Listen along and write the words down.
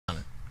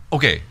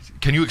Okay,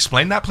 can you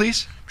explain that,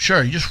 please?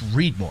 Sure, you just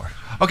read more.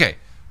 Okay.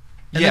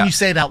 And then you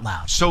say it out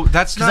loud. So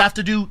that's not... Because I have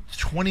to do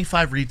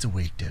 25 reads a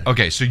week, dude.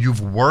 Okay, so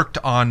you've worked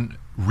on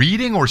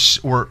reading or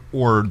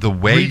the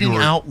way reading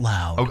out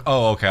loud.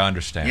 Oh, okay, I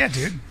understand. Yeah,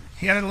 dude.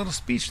 He had a little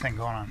speech thing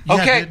going on. Yeah,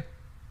 okay. Dude.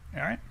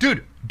 All right?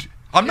 Dude,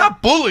 I'm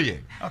not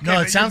bullying. Okay,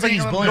 No, it sounds like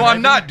he's bullying. No,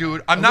 I'm not,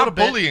 dude. I'm not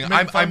bullying.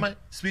 I'm my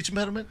speech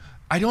impediment?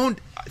 I didn't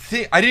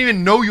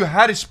even know you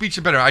had a speech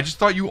impediment. I just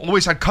thought you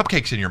always had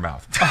cupcakes in your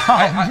mouth.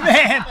 Oh,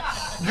 man.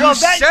 You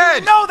said...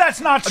 No, that's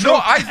not true. No,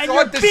 I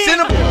thought the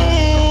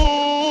Cinnabon...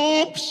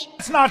 Oops.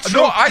 That's not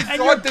true. No, I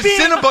thought the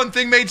Cinnabon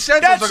thing made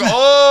sense. I was like,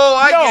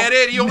 I get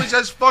it. He always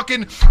has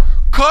fucking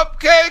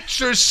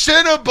cupcakes or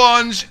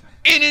Cinnabons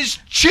in his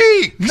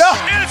cheeks. No.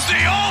 It's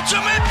the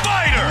Ultimate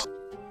Fighter.